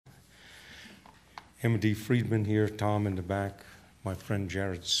M.D. Friedman here, Tom in the back, my friend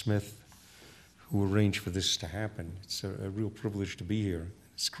Jared Smith, who arranged for this to happen. It's a real privilege to be here.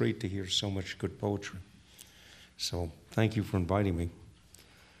 It's great to hear so much good poetry. So thank you for inviting me.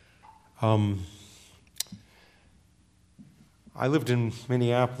 I lived in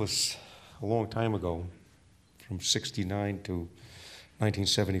Minneapolis a long time ago, from 69 to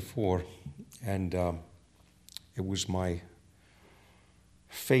 1974, and it was my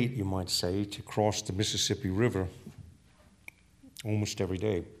fate, you might say, to cross the Mississippi River almost every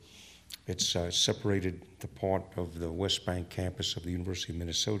day. It's separated the part of the West Bank campus of the University of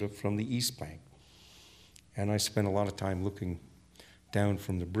Minnesota from the East Bank. And I spent a lot of time looking down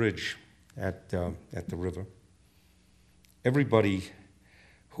from the bridge at the river. Everybody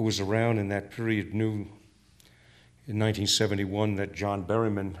who was around in that period knew in 1971 that John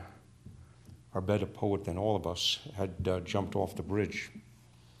Berryman, our better poet than all of us, had jumped off the bridge.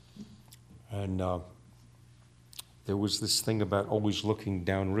 And there was this thing about always looking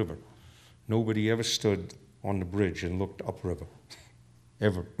downriver. Nobody ever stood on the bridge and looked upriver,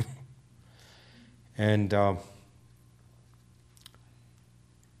 ever. And at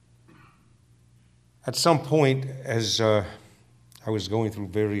some point, as I was going through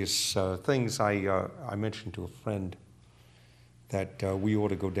various things, I mentioned to a friend that we ought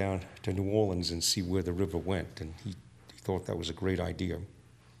to go down to New Orleans and see where the river went, and he thought that was a great idea.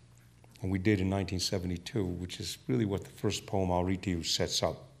 And we did in 1972, which is really what the first poem I'll read to you sets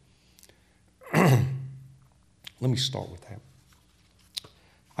up. Let me start with that.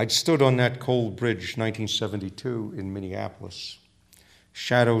 I'd stood on that cold bridge, 1972, in Minneapolis,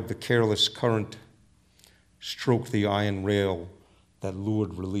 shadowed the careless current, stroked the iron rail that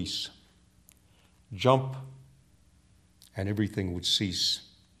lured release. Jump, and everything would cease.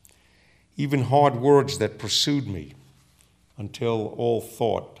 Even hard words that pursued me until all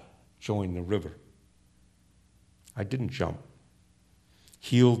thought joined the river. I didn't jump,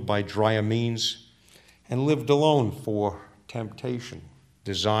 healed by drier means, and lived alone for temptation,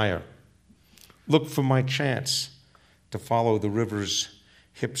 desire. Looked for my chance to follow the river's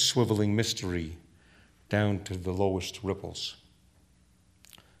hip-swiveling mystery down to the lowest ripples.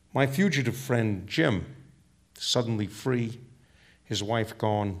 My fugitive friend Jim, suddenly free, his wife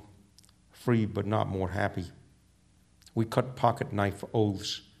gone, free but not more happy. We cut pocket knife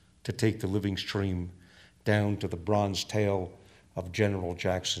oaths to take the living stream down to the bronze tail of General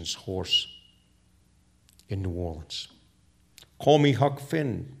Jackson's horse in New Orleans. Call me Huck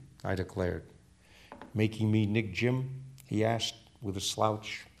Finn, I declared. Making me Nick Jim, he asked with a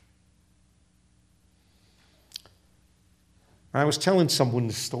slouch. I was telling someone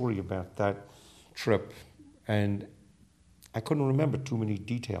the story about that trip, and I couldn't remember too many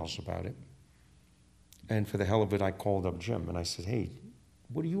details about it. And for the hell of it, I called up Jim, and I said, hey,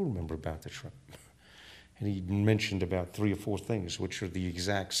 what do you remember about the trip? And he mentioned about 3 or 4 things, which are the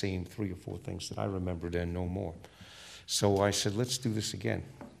exact same 3 or 4 things that I remembered and no more. So I said, let's do this again.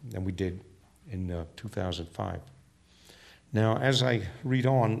 And we did in 2005. Now, as I read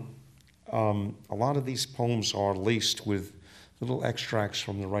on, a lot of these poems are laced with little extracts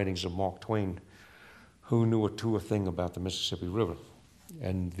from the writings of Mark Twain, who knew a thing about the Mississippi River.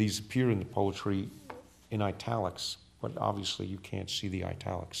 And these appear in the poetry in italics, but obviously you can't see the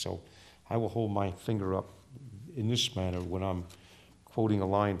italics. So I will hold my finger up in this manner when I'm quoting a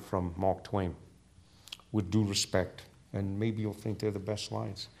line from Mark Twain, with due respect, and maybe you'll think they're the best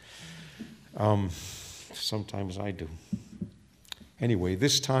lines. Sometimes I do. Anyway,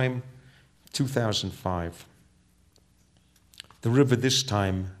 this time, 2005. The river this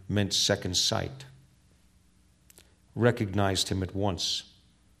time meant second sight. Recognized him at once,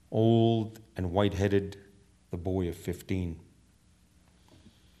 old and white-headed, the boy of 15.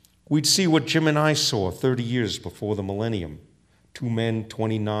 We'd see what Jim and I saw 30 years before the millennium. 2 men,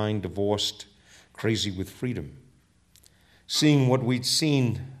 29, divorced, crazy with freedom. Seeing what we'd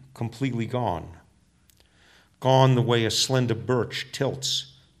seen completely gone. Gone the way a slender birch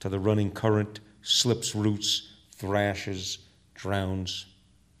tilts to the running current, slips roots, thrashes, drowns.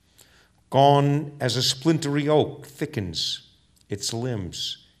 Gone as a splintery oak thickens its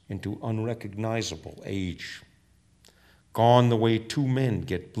limbs into unrecognizable age. Gone the way 2 men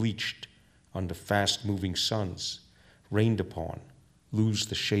get bleached under fast-moving suns, rained upon, lose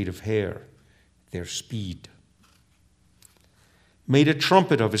the shade of hair, their speed. Made a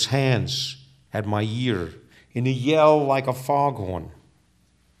trumpet of his hands at my ear in a yell like a foghorn.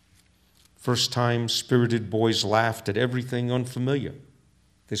 First time, spirited boys laughed at everything unfamiliar.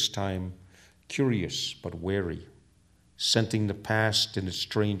 This time, curious but wary, scenting the past in its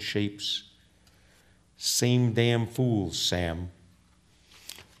strange shapes. Same damn fools, Sam.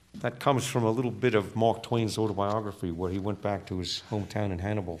 That comes from a little bit of Mark Twain's autobiography where he went back to his hometown in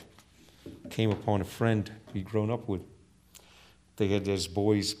Hannibal, came upon a friend he'd grown up with. They had, as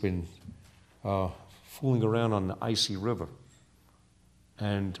boys, been fooling around on the icy river,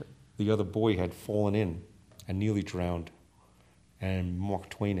 and the other boy had fallen in and nearly drowned, and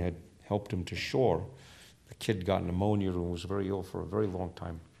Mark Twain had helped him to shore. The kid got pneumonia and was very ill for a very long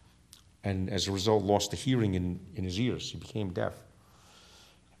time, and as a result lost the hearing in his ears. He became deaf.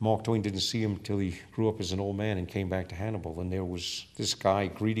 Mark Twain didn't see him till he grew up as an old man and came back to Hannibal, and there was this guy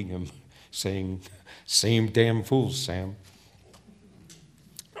greeting him saying, "Same damn fools, Sam."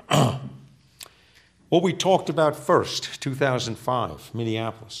 What we talked about first, 2005,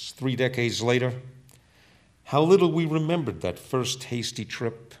 Minneapolis. 3 decades later, how little we remembered that first hasty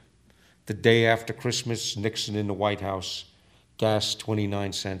trip. The day after Christmas, Nixon in the White House, gas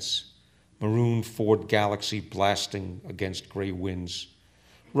 29 cents, maroon Ford Galaxy blasting against gray winds,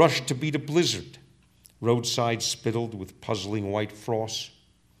 rushed to beat a blizzard, roadside spittled with puzzling white frost,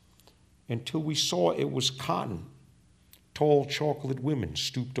 until we saw it was cotton. Tall chocolate women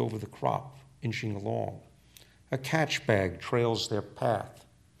stooped over the crop, inching along. A catch bag trails their path.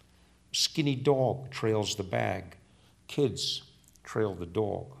 A skinny dog trails the bag. Kids trail the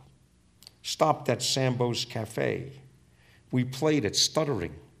dog. Stopped at Sambo's Cafe. We played at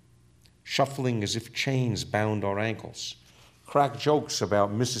stuttering, shuffling as if chains bound our ankles. Cracked jokes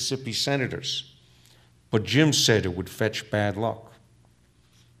about Mississippi senators, but Jim said it would fetch bad luck.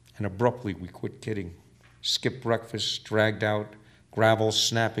 And abruptly we quit kidding. Skipped breakfast, dragged out, gravel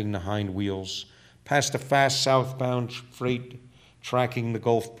snapping the hind wheels, past a fast southbound freight tracking the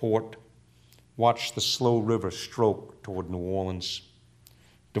Gulfport, watched the slow river stroke toward New Orleans.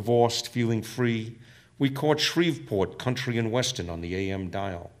 Divorced, feeling free, we caught Shreveport, country and western on the AM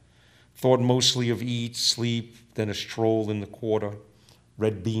dial. Thought mostly of eat, sleep, then a stroll in the quarter,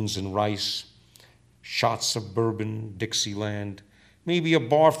 red beans and rice, shots of bourbon, Dixieland, maybe a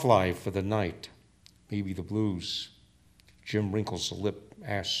barfly for the night, maybe the blues. Jim wrinkles a lip,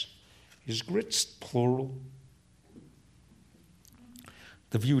 asks, "Is grits plural?"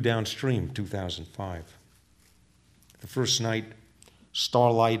 The View downstream, 2005. The first night,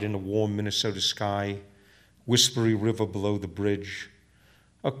 starlight in a warm Minnesota sky, whispery river below the bridge.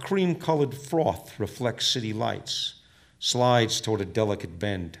 A cream-colored froth reflects city lights, slides toward a delicate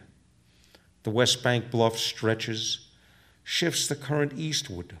bend. The West Bank bluff stretches, shifts the current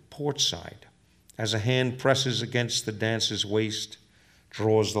eastward, port side, as a hand presses against the dancer's waist,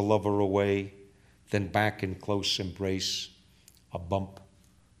 draws the lover away, then back in close embrace, a bump,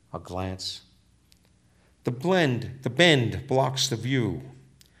 a glance. The bend blocks the view,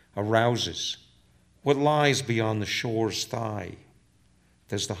 arouses what lies beyond the shore's thigh.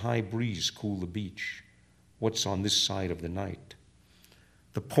 Does the high breeze cool the beach? What's on this side of the night?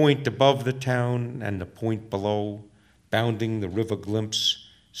 The point above the town and the point below, bounding the river glimpse,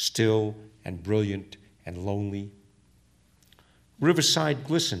 still and brilliant and lonely. Riverside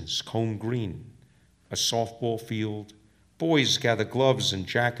glistens, comb green, a softball field. Boys gather gloves and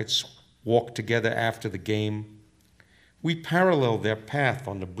jackets, walk together after the game. We parallel their path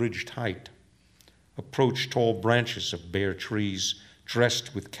on the bridged height, approach tall branches of bare trees,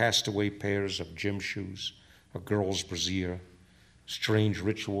 dressed with castaway pairs of gym shoes, a girl's brassiere, strange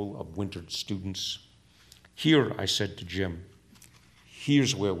ritual of wintered students. Here, I said to Jim,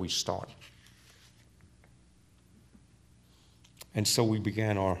 here's where we start. And so we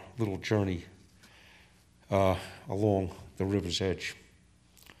began our little journey along the river's edge.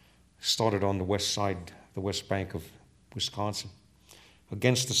 Started on the west side, the west bank of Wisconsin.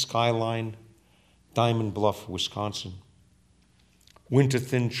 Against the skyline, Diamond Bluff, Wisconsin.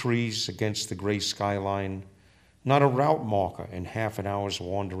 Winter-thin trees against the gray skyline. Not a route marker in half an hour's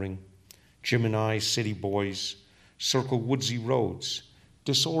wandering. Jim and I, city boys, circle woodsy roads,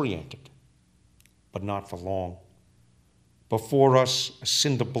 disoriented, but not for long. Before us, a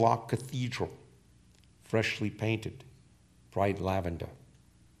cinder block cathedral, freshly painted, bright lavender.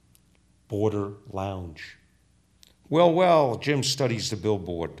 Border lounge. Well, Jim studies the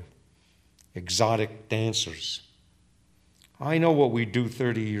billboard. Exotic dancers. I know what we do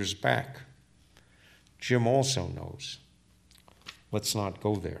 30 years back. Jim also knows. Let's not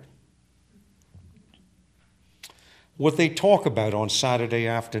go there. What they talk about on Saturday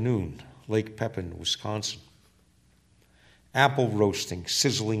afternoon, Lake Pepin, Wisconsin. Apple roasting,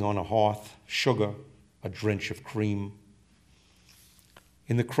 sizzling on a hearth, sugar, a drench of cream.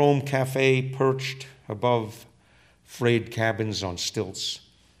 In the Chrome Cafe, perched above frayed cabins on stilts,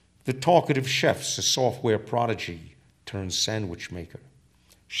 the talkative chef's a software prodigy turned sandwich maker,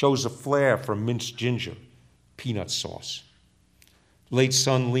 shows a flair for minced ginger, peanut sauce. Late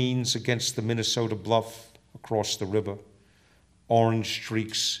sun leans against the Minnesota bluff across the river. Orange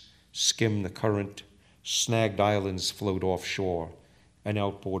streaks skim the current. Snagged islands float offshore. An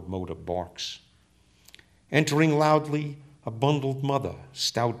outboard motor barks. Entering loudly, a bundled mother,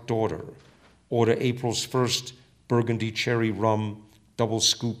 stout daughter. Order April's first burgundy cherry rum, double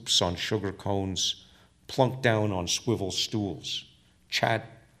scoops on sugar cones, plunk down on swivel stools. Chat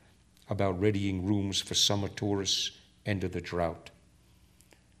about readying rooms for summer tourists, end of the drought.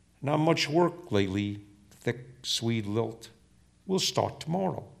 Not much work lately, thick Swede lilt. We'll start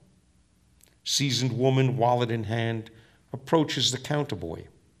tomorrow. Seasoned woman, wallet in hand, approaches the counter boy.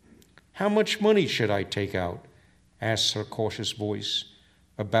 How much money should I take out? Asks her cautious voice,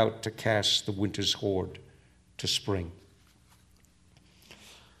 about to cast the winter's horde to spring.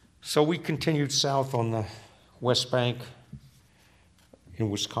 So we continued south on the West Bank in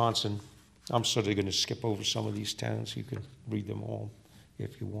Wisconsin. I'm sort of going to skip over some of these towns. You can read them all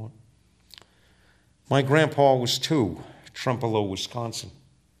if you want. My grandpa was 2, Trempealeau, Wisconsin.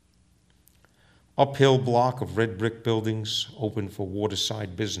 Uphill block of red brick buildings, open for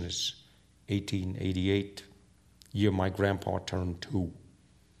waterside business, 1888, year my grandpa turned 2.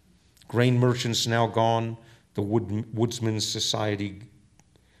 Grain merchants now gone, the Woodsman's Society,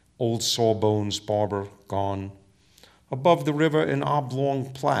 old Sawbones barber gone. Above the river, an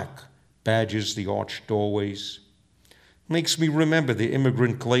oblong plaque badges the arched doorways. Makes me remember the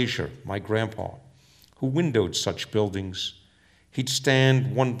immigrant glacier, my grandpa, who windowed such buildings. He'd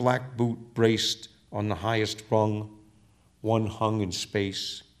stand, one black boot braced on the highest rung, one hung in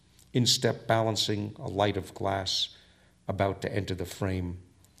space, instep balancing a light of glass, about to enter the frame.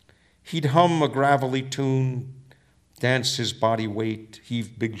 He'd hum a gravelly tune, dance his body weight,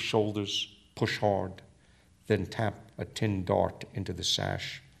 heave big shoulders, push hard, then tap a tin dart into the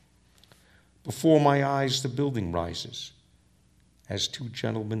sash. Before my eyes the building rises. As 2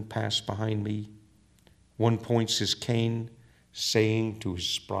 gentlemen pass behind me, one points his cane, saying to his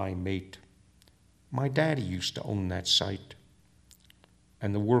spry mate, my daddy used to own that site.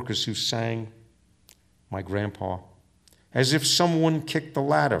 And the workers who sang, my grandpa, as if someone kicked the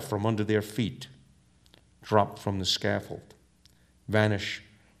ladder from under their feet, drop from the scaffold, vanish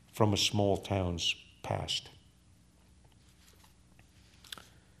from a small town's past.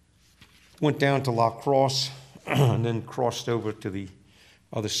 Went down to La Crosse and then crossed over to the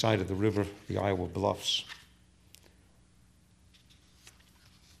other side of the river, the Iowa Bluffs.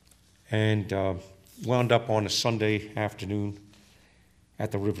 And wound up on a Sunday afternoon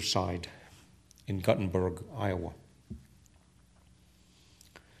at the riverside in Guttenberg, Iowa.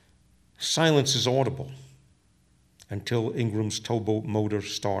 Silence is audible until Ingram's towboat motor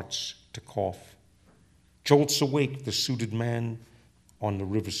starts to cough. Jolts awake the suited man on the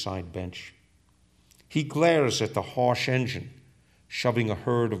riverside bench. He glares at the harsh engine, shoving a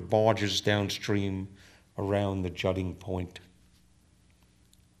herd of barges downstream around the jutting point.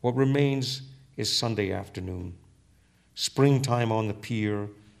 What remains is Sunday afternoon. Springtime on the pier,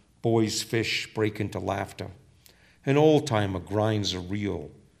 boys fish break into laughter. An old-timer grinds a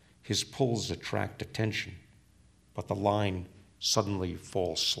reel. His pulls attract attention, but the line suddenly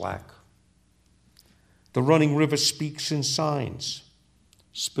falls slack. The running river speaks in signs,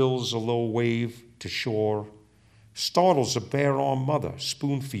 spills a low wave to shore, startles a bare-armed mother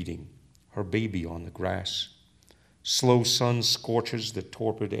spoon-feeding her baby on the grass. Slow sun scorches the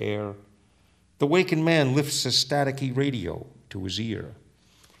torpid air. The wakened man lifts a staticky radio to his ear,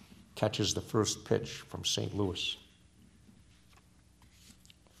 catches the first pitch from St. Louis.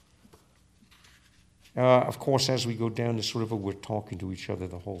 Of course, as we go down this river, we're talking to each other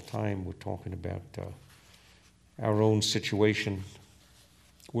the whole time. We're talking about our own situation.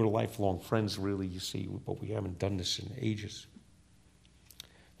 We're lifelong friends, really, you see, but we haven't done this in ages.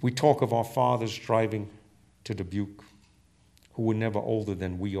 We talk of our fathers driving to Dubuque, who were never older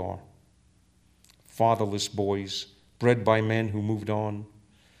than we are. Fatherless boys, bred by men who moved on,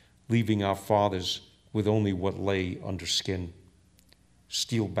 leaving our fathers with only what lay under skin.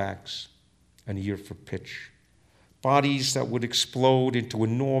 Steel backs, an ear for pitch. Bodies that would explode into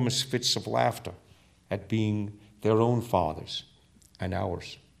enormous fits of laughter at being their own fathers and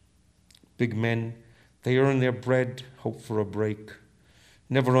ours. Big men, they earn their bread, hope for a break,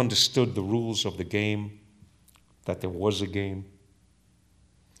 never understood the rules of the game, that there was a game.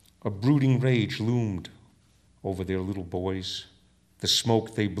 A brooding rage loomed over their little boys, the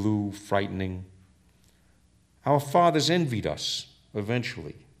smoke they blew frightening. Our fathers envied us,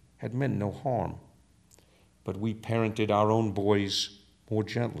 eventually, had meant no harm, but we parented our own boys more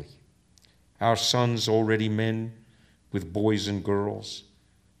gently. Our sons already men with boys and girls.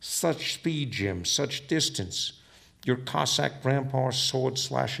 Such speed, Jim, such distance. Your Cossack grandpa's sword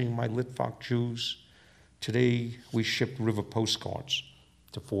slashing my Litvak Jews. Today we shipped river postcards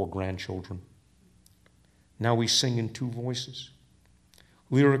to 4 grandchildren. Now we sing in 2 voices.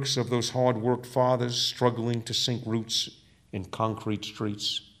 Lyrics of those hard-worked fathers struggling to sink roots in concrete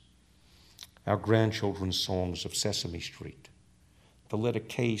streets. Our grandchildren's songs of Sesame Street. The letter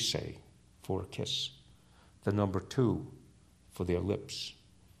K say for a kiss. The number 2 for their lips.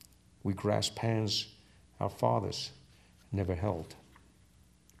 We grasp hands our fathers never held.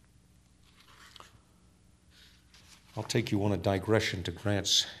 I'll take you on a digression to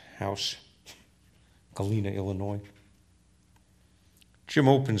Grant's house, Galena, Illinois. Jim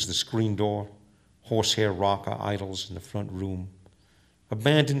opens the screen door, horsehair rocker idles in the front room.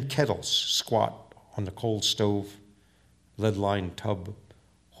 Abandoned kettles squat on the cold stove. Lead-lined tub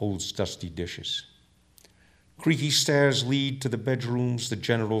holds dusty dishes. Creaky stairs lead to the bedrooms. The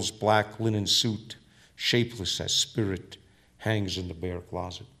general's black linen suit, shapeless as spirit, hangs in the bare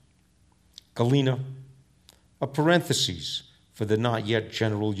closet. Galena, a parenthesis for the not yet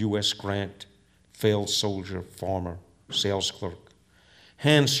General U.S. Grant, failed soldier, farmer, sales clerk,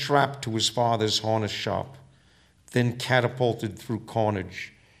 hand strapped to his father's harness shop, then catapulted through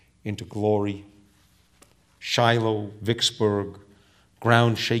carnage into glory. Shiloh, Vicksburg,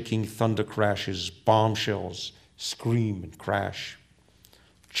 ground-shaking thunder crashes, bombshells scream and crash.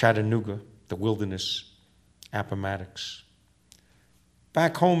 Chattanooga, the wilderness, Appomattox.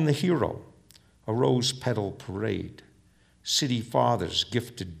 Back home, the hero, a rose petal parade. City fathers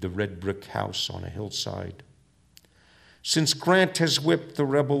gifted the red brick house on a hillside. Since Grant has whipped the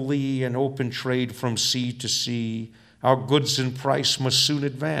rebel Lee and open trade from sea to sea, our goods and price must soon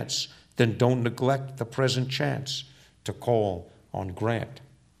advance. Then don't neglect the present chance to call on Grant.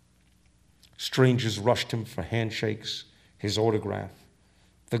 Strangers rushed him for handshakes, his autograph.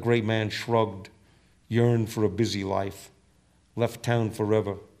 The great man shrugged, yearned for a busy life, left town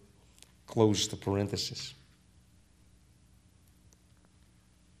forever, closed the parenthesis.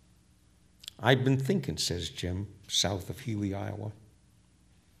 I've been thinking, says Jim, south of Healy, Iowa.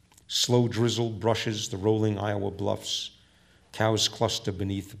 Slow drizzle brushes the rolling Iowa bluffs. Cows cluster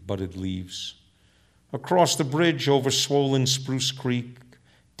beneath budded leaves. Across the bridge over swollen Spruce Creek,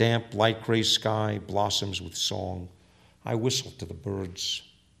 damp light gray sky blossoms with song. I whistle to the birds.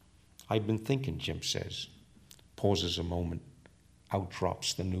 I've been thinking, Jim says. Pauses a moment. Out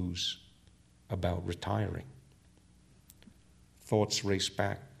drops the news about retiring. Thoughts race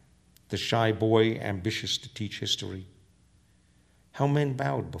back. The shy boy ambitious to teach history. How men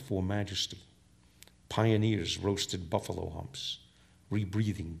bowed before majesty. Pioneers roasted buffalo humps,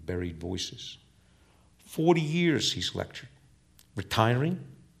 rebreathing buried voices. 40 years he's lectured. Retiring?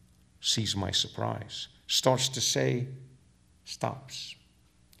 Sees my surprise. Starts to say, stops.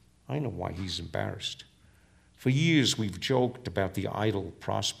 I know why he's embarrassed. For years we've joked about the idle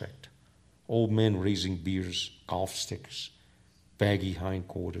prospect. Old men raising beers, golf sticks, baggy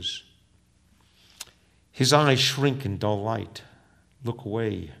hindquarters. His eyes shrink in dull light, look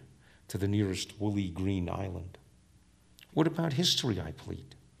away to the nearest woolly green island. What about history, I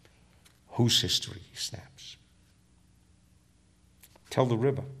plead. Whose history, he snaps. Tell the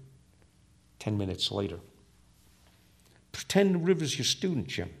river. 10 minutes later. Pretend the river's your student,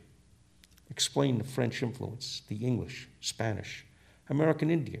 Jim. Explain the French influence, the English, Spanish, American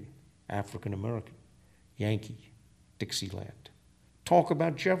Indian, African American, Yankee, Dixieland. Talk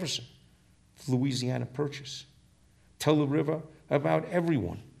about Jefferson, the Louisiana Purchase. Tell the river about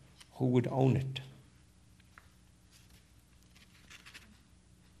everyone who would own it.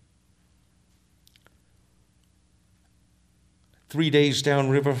 Three days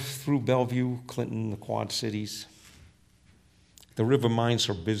downriver through Bellevue, Clinton, the Quad Cities. The river minds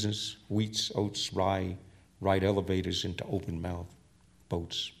her business, wheats, oats, rye, ride elevators into open-mouthed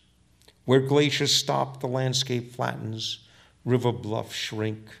boats. Where glaciers stop, the landscape flattens, river bluffs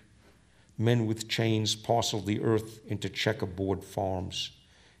shrink. Men with chains parcel the earth into checkerboard farms,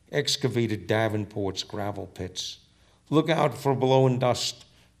 excavated Davenport's gravel pits. Look out for blowing dust,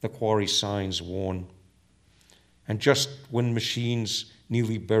 the quarry signs warn. And just when machines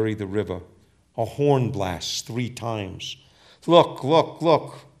nearly bury the river, a horn blasts 3 times. Look, look,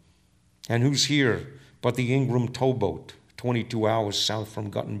 look. And who's here but the Ingram towboat, 22 hours south from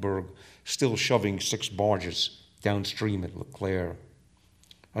Guttenberg, still shoving 6 barges downstream at LeClaire.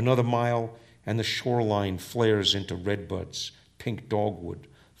 Another mile, and the shoreline flares into redbuds, pink dogwood,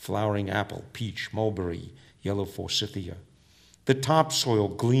 flowering apple, peach, mulberry, yellow forsythia. The topsoil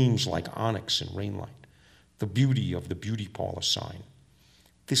gleams like onyx in rainlight, the beauty of the beauty parlor sign.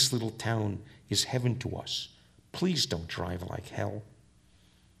 This little town is heaven to us. Please don't drive like hell.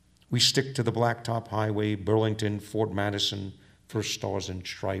 We stick to the Blacktop Highway, Burlington, Fort Madison, First Stars and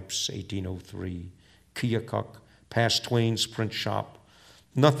Stripes, 1803, Keokuk, past Twain's print shop.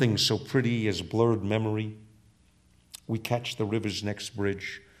 Nothing so pretty as blurred memory. We catch the river's next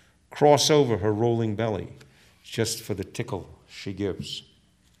bridge, cross over her rolling belly, just for the tickle she gives.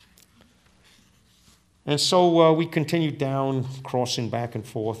 And so we continued down, crossing back and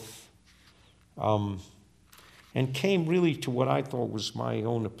forth, and came really to what I thought was my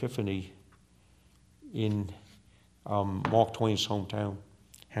own epiphany in Mark Twain's hometown,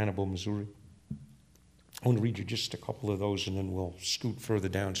 Hannibal, Missouri. I want to read you just a couple of those, and then we'll scoot further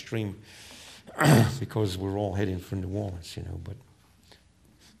downstream because we're all heading for New Orleans, but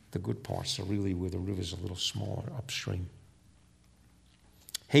the good parts are really where the river's a little smaller upstream.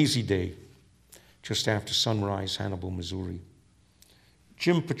 Hazy day, just after sunrise, Hannibal, Missouri.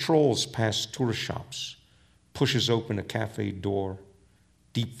 Jim patrols past tourist shops, pushes open a cafe door.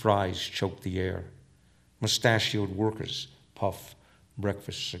 Deep fries choke the air. Mustachioed workers puff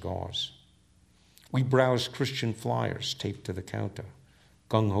breakfast cigars. We browse Christian flyers taped to the counter,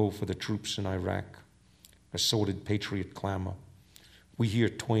 gung-ho for the troops in Iraq, assorted patriot clamor. We hear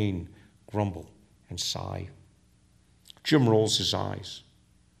Twain grumble and sigh. Jim rolls his eyes.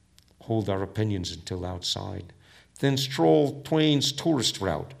 Hold our opinions until outside. Then stroll Twain's tourist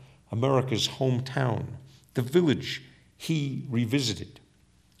route, America's hometown, the village he revisited.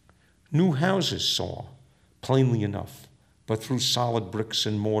 New houses saw, plainly enough, but through solid bricks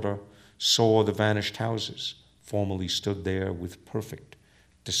and mortar, saw the vanished houses, formerly stood there with perfect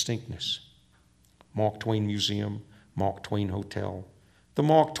distinctness. Mark Twain Museum, Mark Twain Hotel, the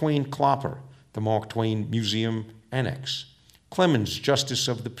Mark Twain Klopper, the Mark Twain Museum Annex, Clemens Justice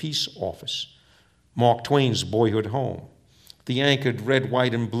of the Peace Office, Mark Twain's boyhood home, the anchored red,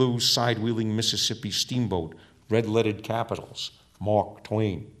 white, and blue side-wheeling Mississippi steamboat, red-lettered capitals, Mark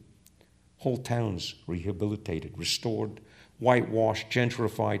Twain. Whole towns rehabilitated, restored, whitewashed,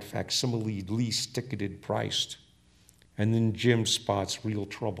 gentrified, facsimile, leased, ticketed, priced. And then Jim spots real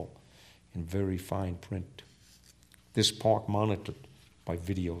trouble in very fine print. This park monitored by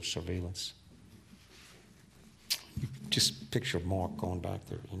video surveillance. You just picture Mark going back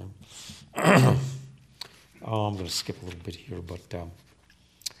there, I'm going to skip a little bit here, but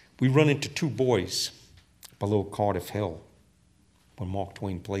we run into two boys below Cardiff Hill when Mark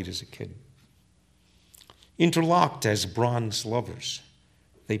Twain played as a kid. Interlocked as bronze lovers,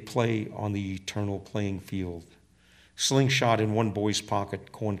 they play on the eternal playing field. Slingshot in one boy's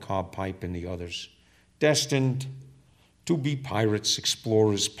pocket, corncob pipe in the other's. Destined to be pirates,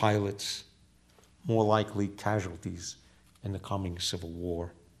 explorers, pilots, more likely casualties in the coming Civil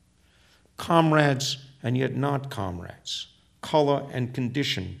War. Comrades and yet not comrades. Color and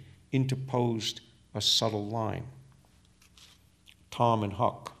condition interposed a subtle line. Tom and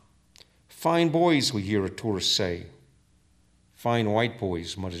Huck. Fine boys, we hear a tourist say. Fine white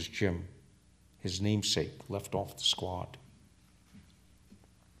boys, mutters Jim, his namesake left off the squad.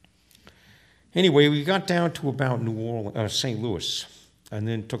 Anyway, we got down to about St. Louis, and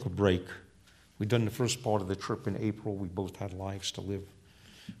then took a break. We'd done the first part of the trip in April. We both had lives to live.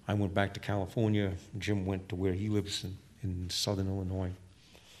 I went back to California. Jim went to where he lives in southern Illinois.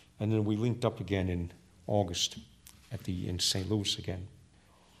 And then we linked up again in August in St. Louis again.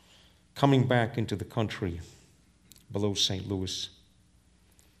 Coming back into the country below St. Louis.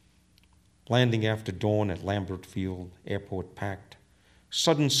 Landing after dawn at Lambert Field, airport packed.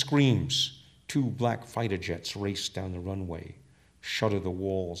 Sudden screams. 2 black fighter jets race down the runway, shudder the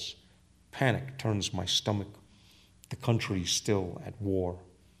walls. Panic turns my stomach. The country's still at war.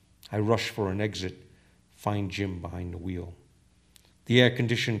 I rush for an exit, find Jim behind the wheel. The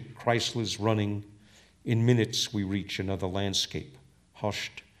air-conditioned Chrysler's running. In minutes we reach another landscape,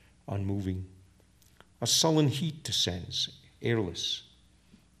 hushed, unmoving. A sullen heat descends, airless.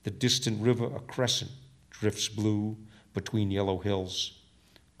 The distant river, a crescent, drifts blue between yellow hills.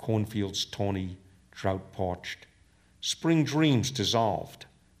 Cornfields tawny, drought-parched. Spring dreams dissolved,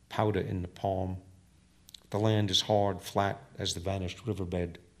 powder in the palm. The land is hard, flat as the vanished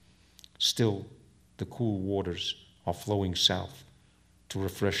riverbed. Still, the cool waters are flowing south to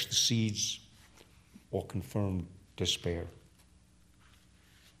refresh the seeds or confirm despair.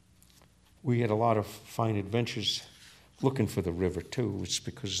 We had a lot of fine adventures looking for the river, too. It's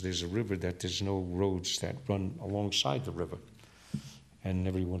because there's a river that there's no roads that run alongside the river. And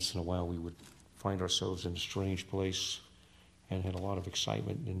every once in a while we would find ourselves in a strange place and had a lot of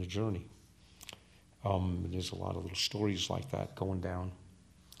excitement in the journey. There's a lot of little stories like that going down.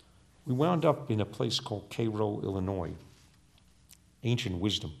 We wound up in a place called Cairo, Illinois, ancient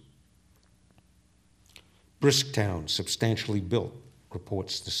wisdom. Brisk town, substantially built,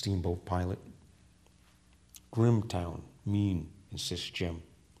 reports the steamboat pilot. Grim town, mean, insists Jim,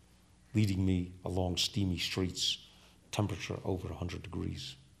 leading me along steamy streets, temperature over 100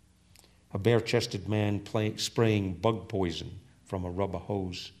 degrees. A bare-chested man spraying bug poison from a rubber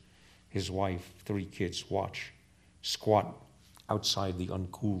hose. His wife, 3 kids watch, squat outside the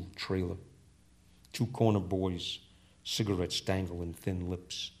uncooled trailer. 2 corner boys, cigarettes dangle in thin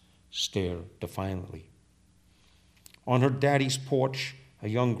lips, stare defiantly. On her daddy's porch, a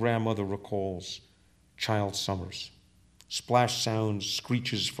young grandmother recalls child summers. Splash sounds,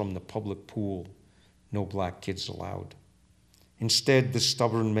 screeches from the public pool. No black kids allowed. Instead, the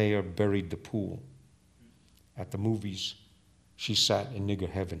stubborn mayor buried the pool. At the movies, she sat in nigger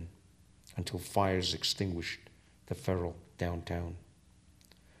heaven until fires extinguished the feral downtown.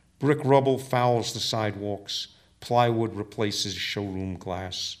 Brick rubble fouls the sidewalks. Plywood replaces showroom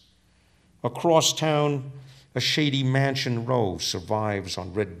glass. Across town, a shady mansion row survives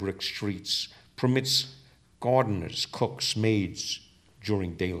on red brick streets, permits gardeners, cooks, maids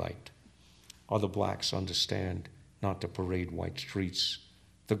during daylight. Other blacks understand not to parade white streets.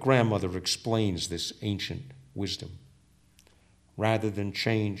 The grandmother explains this ancient wisdom. Rather than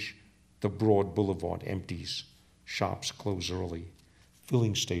change, the broad boulevard empties. Shops close early.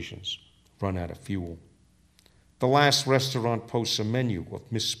 Filling stations run out of fuel. The last restaurant posts a menu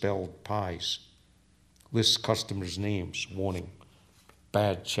of misspelled pies. Lists customers' names, warning,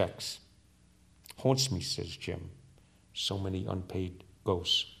 bad checks. Haunts me, says Jim. So many unpaid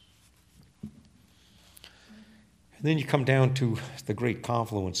ghosts. And then you come down to the great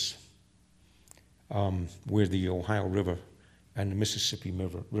confluence where the Ohio River and the Mississippi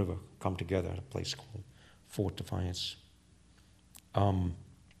River come together at a place called Fort Defiance.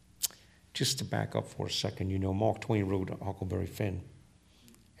 Just to back up for a second, Mark Twain wrote Huckleberry Finn.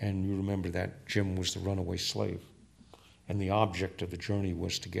 And you remember that Jim was the runaway slave. And the object of the journey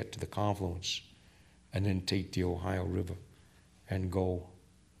was to get to the confluence and then take the Ohio River and go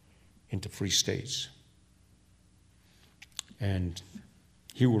into free states. And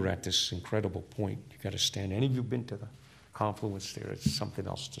here we're at this incredible point. You got to stand. Any of you been to the confluence there? It's something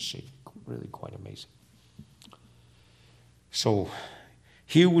else to see. Really quite amazing. So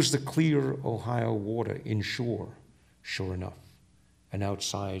here was the clear Ohio water inshore, sure enough. And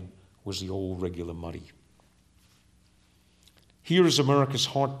outside was the old regular muddy. Here is America's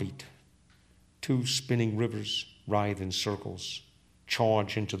heartbeat. 2 spinning rivers writhe in circles,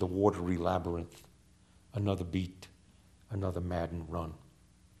 charge into the watery labyrinth. Another beat, another maddened run.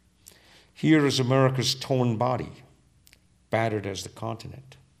 Here is America's torn body, battered as the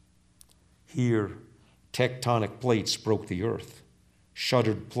continent. Here, tectonic plates broke the earth,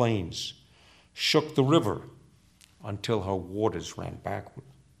 shuddered plains, shook the river until her waters ran backward.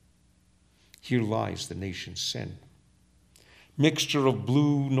 Here lies the nation's sin. Mixture of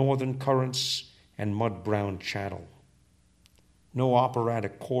blue northern currents and mud-brown chattel. No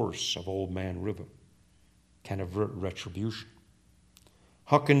operatic chorus of Old Man River can avert retribution.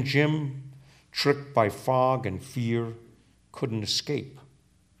 Huck and Jim, tricked by fog and fear, couldn't escape.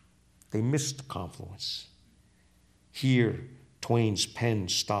 They missed the confluence. Here, Twain's pen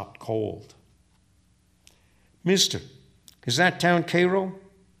stopped cold. Mister, is that town Cairo?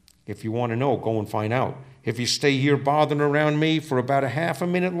 If you want to know, go and find out. If you stay here bothering around me for about a half a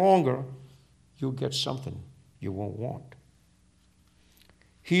minute longer, you'll get something you won't want.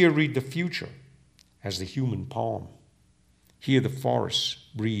 Here, read the future as the human poem. Here, the forests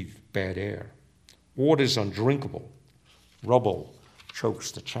breathe bad air. Water's undrinkable. Rubble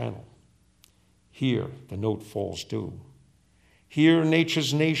chokes the channel. Here, the note falls due. Here,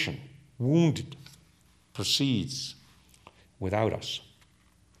 nature's nation, wounded, proceeds without us.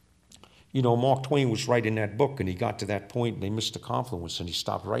 Mark Twain was writing that book, and he got to that point, and they missed the confluence, and he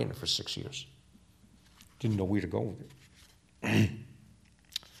stopped writing it for 6 years. Didn't know where to go with it.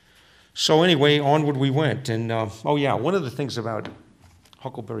 So anyway, onward we went. And, one of the things about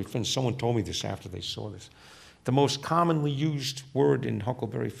Huckleberry Finn, someone told me this after they saw this. The most commonly used word in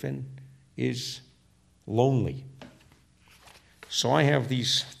Huckleberry Finn is lonely. So I have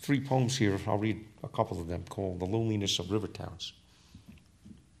these 3 poems here. I'll read a couple of them called The Loneliness of River Towns.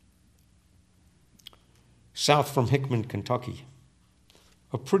 South from Hickman, Kentucky,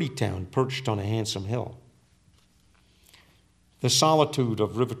 a pretty town perched on a handsome hill. The solitude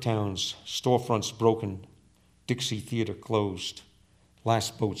of river towns, storefronts broken, Dixie Theater closed,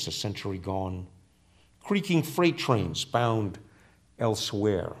 last boats a century gone, creaking freight trains bound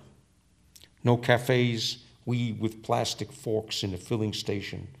elsewhere. No cafes, we with plastic forks in the filling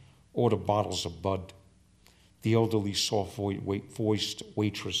station order bottles of Bud. The elderly soft-voiced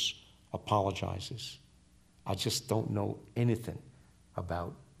waitress apologizes. I just don't know anything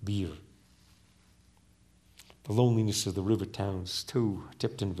about beer. The loneliness of the river towns, too,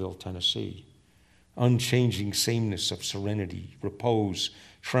 Tiptonville, Tennessee. Unchanging sameness of serenity, repose,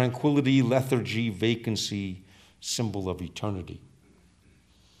 tranquility, lethargy, vacancy, symbol of eternity.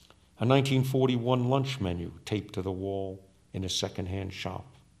 A 1941 lunch menu taped to the wall in a secondhand shop.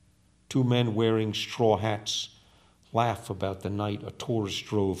 Two men wearing straw hats laugh about the night a tourist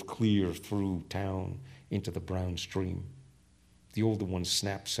drove clear through town into the brown stream. The older one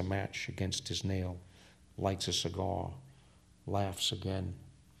snaps a match against his nail, lights a cigar, laughs again,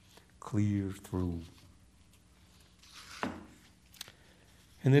 clear through.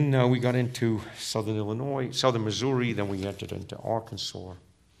 And then we got into southern Illinois, southern Missouri, then we entered into Arkansas,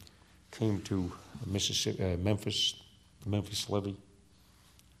 came to Mississippi, Memphis, the Memphis Levee.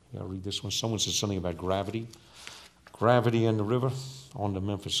 I'll read this one. Someone said something about gravity. Gravity and the river on the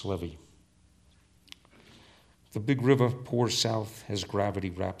Memphis Levee. The big river pours south as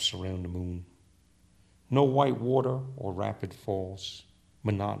gravity wraps around the moon. No white water or rapid falls,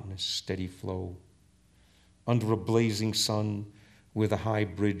 monotonous, steady flow. Under a blazing sun, where the high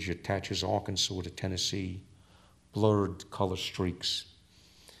bridge attaches Arkansas to Tennessee, blurred color streaks.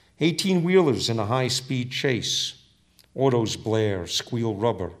 18-wheelers in a high-speed chase. Autos blare, squeal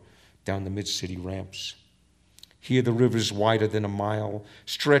rubber down the mid-city ramps. Here the river's wider than a mile,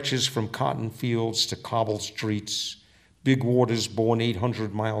 stretches from cotton fields to cobbled streets. Big waters born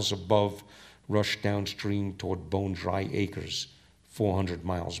 800 miles above rush downstream toward bone-dry acres 400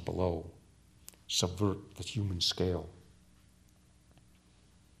 miles below. Subvert the human scale.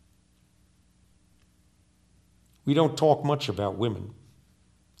 We don't talk much about women.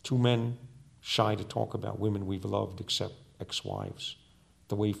 Two men shy to talk about women we've loved except ex-wives,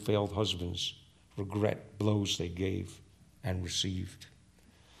 the way failed husbands regret blows they gave and received.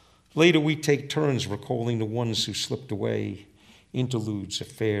 Later we take turns recalling the ones who slipped away, interludes,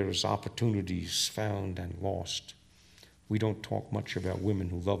 affairs, opportunities found and lost. We don't talk much about women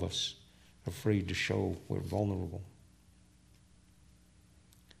who love us, afraid to show we're vulnerable.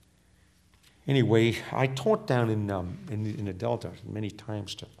 Anyway, I taught down in the Delta many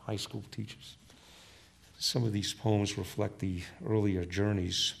times to high school teachers. Some of these poems reflect the earlier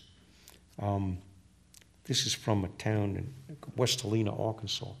journeys. This is from a town in West Helena,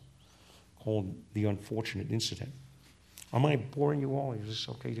 Arkansas, called The Unfortunate Incident. Am I boring you all? Is this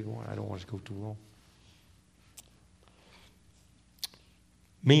okay to go on? I don't want to go too long.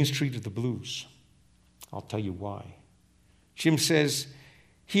 Main Street of the Blues. I'll tell you why. Jim says,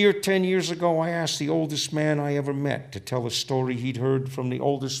 here 10 years ago, I asked the oldest man I ever met to tell a story he'd heard from the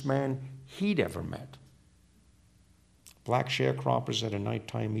oldest man he'd ever met. Black sharecroppers at a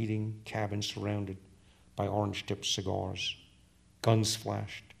nighttime meeting, cabin surrounded by orange-tipped cigars. Guns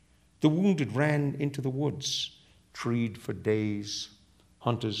flashed. The wounded ran into the woods, treed for days.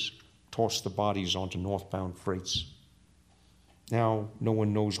 Hunters tossed the bodies onto northbound freights. Now no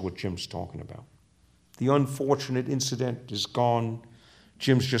one knows what Jim's talking about. The unfortunate incident is gone.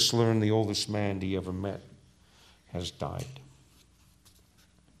 Jim's just learned the oldest man he ever met has died.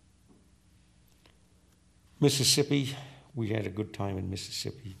 Mississippi, we had a good time in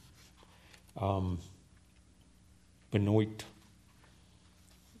Mississippi. Benoit,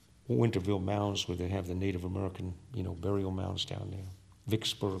 Winterville Mounds, where they have the Native American, burial mounds down there.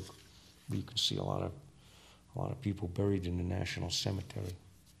 Vicksburg, where you can see a lot of people buried in the National Cemetery.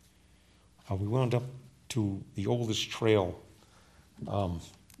 We wound up to the oldest trail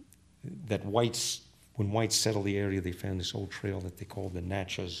that when whites settled the area, they found this old trail that they called the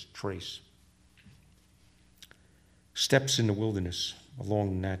Natchez Trace. Steps in the wilderness along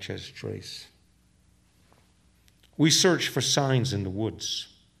the Natchez Trace. We searched for signs in the woods,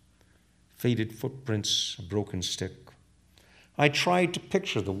 faded footprints, a broken stick. I tried to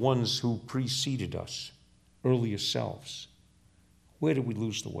picture the ones who preceded us, earlier selves. Where did we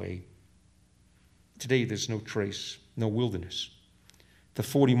lose the way? Today there's no trace, no wilderness. The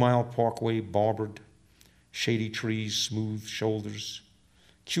 40-mile parkway barbered, shady trees, smooth shoulders,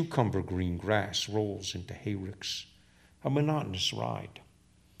 cucumber green grass rolls into hayricks, a monotonous ride.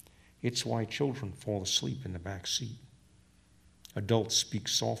 It's why children fall asleep in the back seat. Adults speak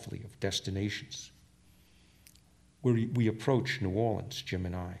softly of destinations. We approach New Orleans, Jim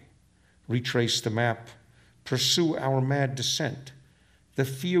and I, retrace the map, pursue our mad descent, the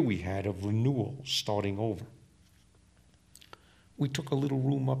fear we had of renewal starting over. We took a little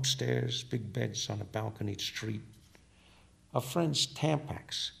room upstairs, big beds on a balconied street. A friend's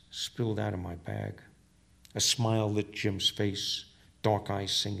Tampax spilled out of my bag. A smile lit Jim's face, dark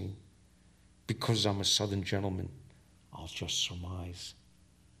eyes singing. Because I'm a Southern gentleman, I'll just surmise.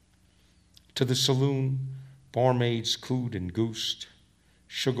 To the saloon, barmaids cooed and goosed.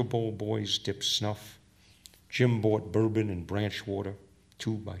 Sugar Bowl boys dipped snuff. Jim bought bourbon and branch water,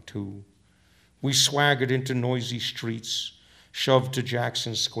 2 by 2. We swaggered into noisy streets, shoved to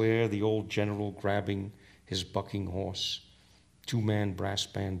Jackson Square, the old general grabbing his bucking horse. 2-man brass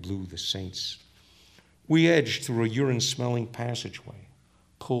band blew the Saints. We edged through a urine-smelling passageway,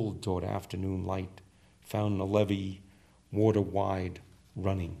 pulled toward afternoon light, found the levee, water wide,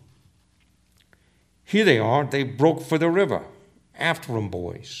 running. Here they are, they broke for the river. After 'em,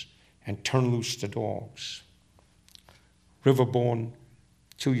 boys, and turn loose the dogs. Riverborne,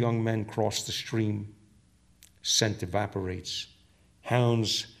 2 young men cross the stream. Scent evaporates.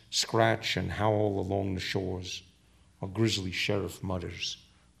 Hounds scratch and howl along the shores. A grizzly sheriff mutters,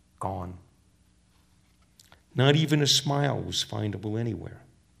 gone. Not even a smile was findable anywhere.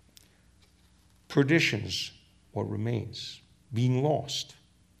 Perdition's what remains, being lost.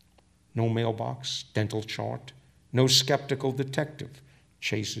 No mailbox, dental chart, no skeptical detective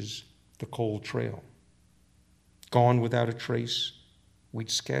chases the cold trail. Gone without a trace, we'd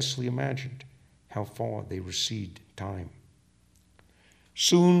scarcely imagined how far they recede in time.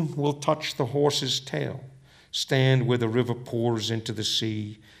 Soon we'll touch the horse's tail, stand where the river pours into the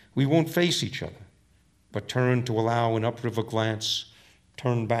sea. We won't face each other, but turn to allow an upriver glance,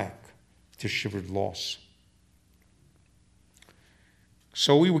 turn back to shivered loss.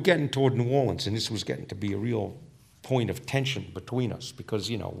 So we were getting toward New Orleans, and this was getting to be a real point of tension between us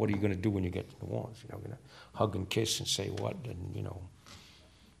because, what are you going to do when you get to New Orleans? Going to hug and kiss and say what? And,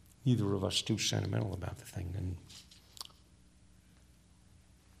 neither of us too sentimental about the thing. And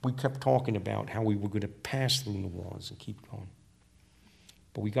we kept talking about how we were going to pass through New Orleans and keep going.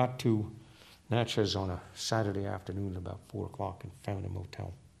 But we got to Natchez on a Saturday afternoon about 4 o'clock and found a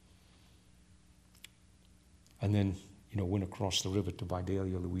motel. And then, went across the river to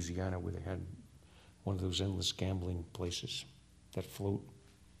Vidalia, Louisiana, where they had one of those endless gambling places that float.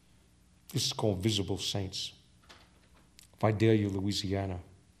 This is called Visible Saints. Vidalia, Louisiana.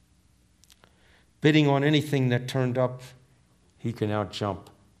 Bidding on anything that turned up, he can outjump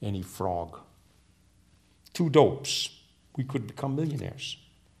any frog. 2 dopes, we could become millionaires.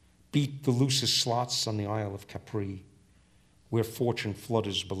 Beat the loosest slots on the Isle of Capri, where fortune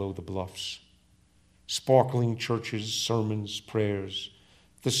flutters below the bluffs. Sparkling churches, sermons, prayers,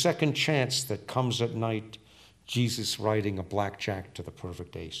 the second chance that comes at night, Jesus riding a blackjack to the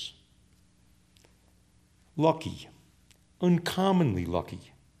perfect ace. Lucky, uncommonly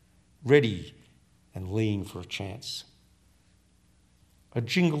lucky, ready and laying for a chance. A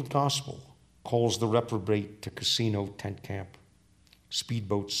jingled gospel calls the reprobate to casino tent camp.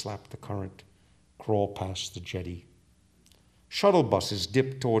 Speedboats slap the current, crawl past the jetty. Shuttle buses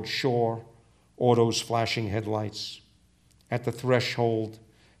dip toward shore, autos flashing headlights. At the threshold,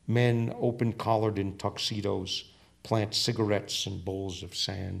 men open-collared in tuxedos plant cigarettes in bowls of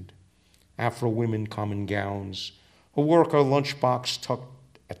sand. Afro women come in gowns. A worker lunchbox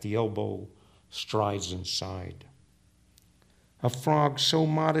tucked at the elbow strides inside. A frog so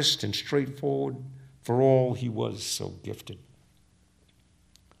modest and straightforward, for all he was so gifted.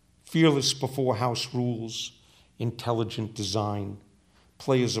 Fearless before house rules, intelligent design.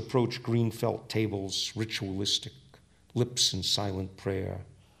 Players approach green felt tables, ritualistic, lips in silent prayer,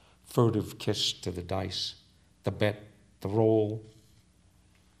 furtive kiss to the dice, the bet, the roll.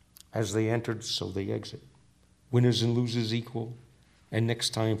 As they entered, so they exit. Winners and losers equal, and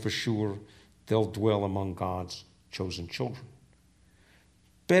next time for sure, they'll dwell among God's chosen children.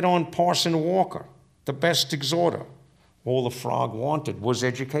 Bet on Parson Walker, the best exhorter. All the frog wanted was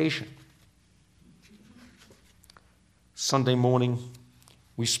education. Sunday morning,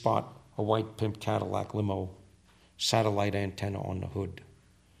 we spot a white pimp Cadillac limo, satellite antenna on the hood.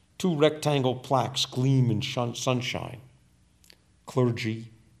 2 rectangle plaques gleam in sunshine. Clergy,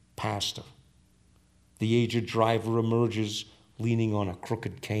 pastor. The aged driver emerges, leaning on a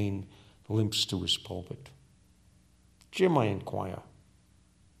crooked cane, limps to his pulpit. Jim, I inquire,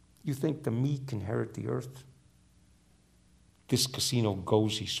 you think the meek inherit the earth? This casino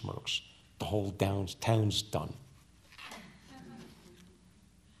goes, he smirks. The whole town's done.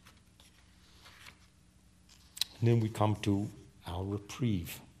 And then we come to our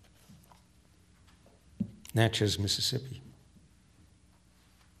reprieve. Natchez, Mississippi.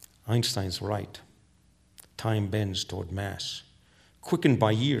 Einstein's right. Time bends toward mass, quickened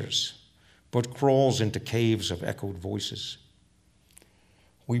by years, but crawls into caves of echoed voices.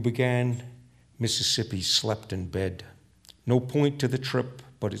 We began, Mississippi slept in bed. No point to the trip,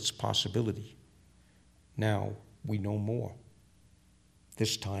 but its possibility. Now we know more.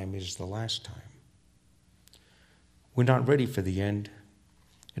 This time is the last time. We're not ready for the end.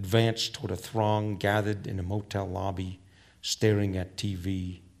 Advanced toward a throng gathered in a motel lobby, staring at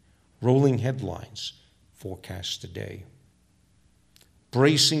TV, rolling headlines forecast today.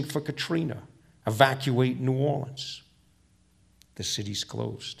 Bracing for Katrina, evacuate New Orleans. The city's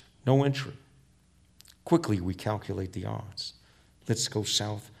closed, no entry. Quickly we calculate the odds. Let's go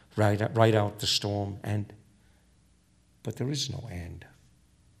south, ride out the storm, but there is no and.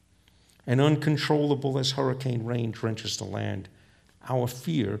 And uncontrollable as hurricane rain drenches the land, our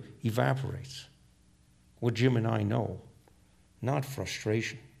fear evaporates. What Jim and I know, not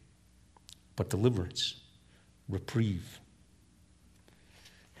frustration, but deliverance, reprieve.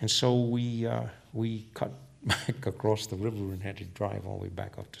 And so we cut back across the river and had to drive all the way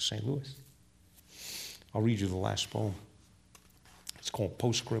back up to St. Louis. I'll read you the last poem. It's called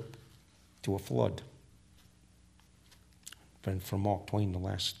Postscript to a Flood. And from Mark Twain, the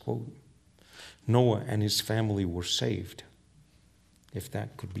last quote. Noah and his family were saved, if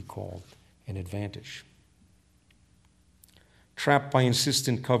that could be called an advantage. Trapped by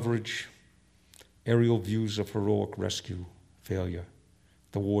insistent coverage, aerial views of heroic rescue failure,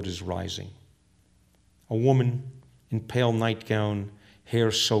 the waters rising. A woman in pale nightgown,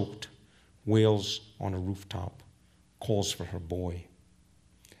 hair soaked, wails on a rooftop, calls for her boy.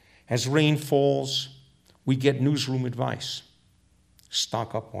 As rain falls, we get newsroom advice.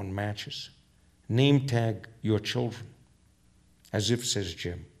 Stock up on matches. Name tag your children. As if, says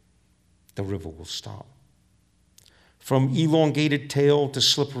Jim, the river will stop. From elongated tail to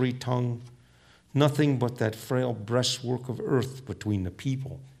slippery tongue, nothing but that frail breastwork of earth between the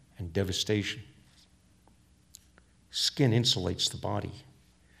people and devastation. Skin insulates the body.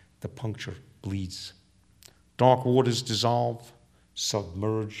 The puncture bleeds. Dark waters dissolve,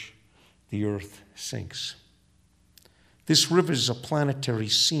 submerge, the earth sinks. This river's a planetary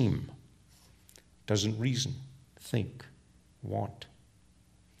seam. Doesn't reason, think, want.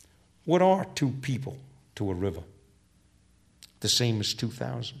 What are two people to a river? The same as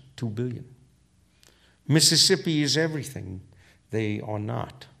 2,000, 2 billion. Mississippi is everything they are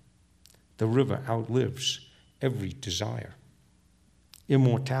not. The river outlives every desire.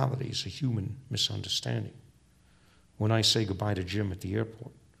 Immortality is a human misunderstanding. When I say goodbye to Jim at the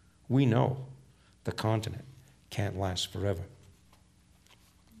airport, we know the continent can't last forever.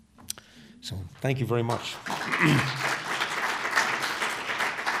 So thank you very much.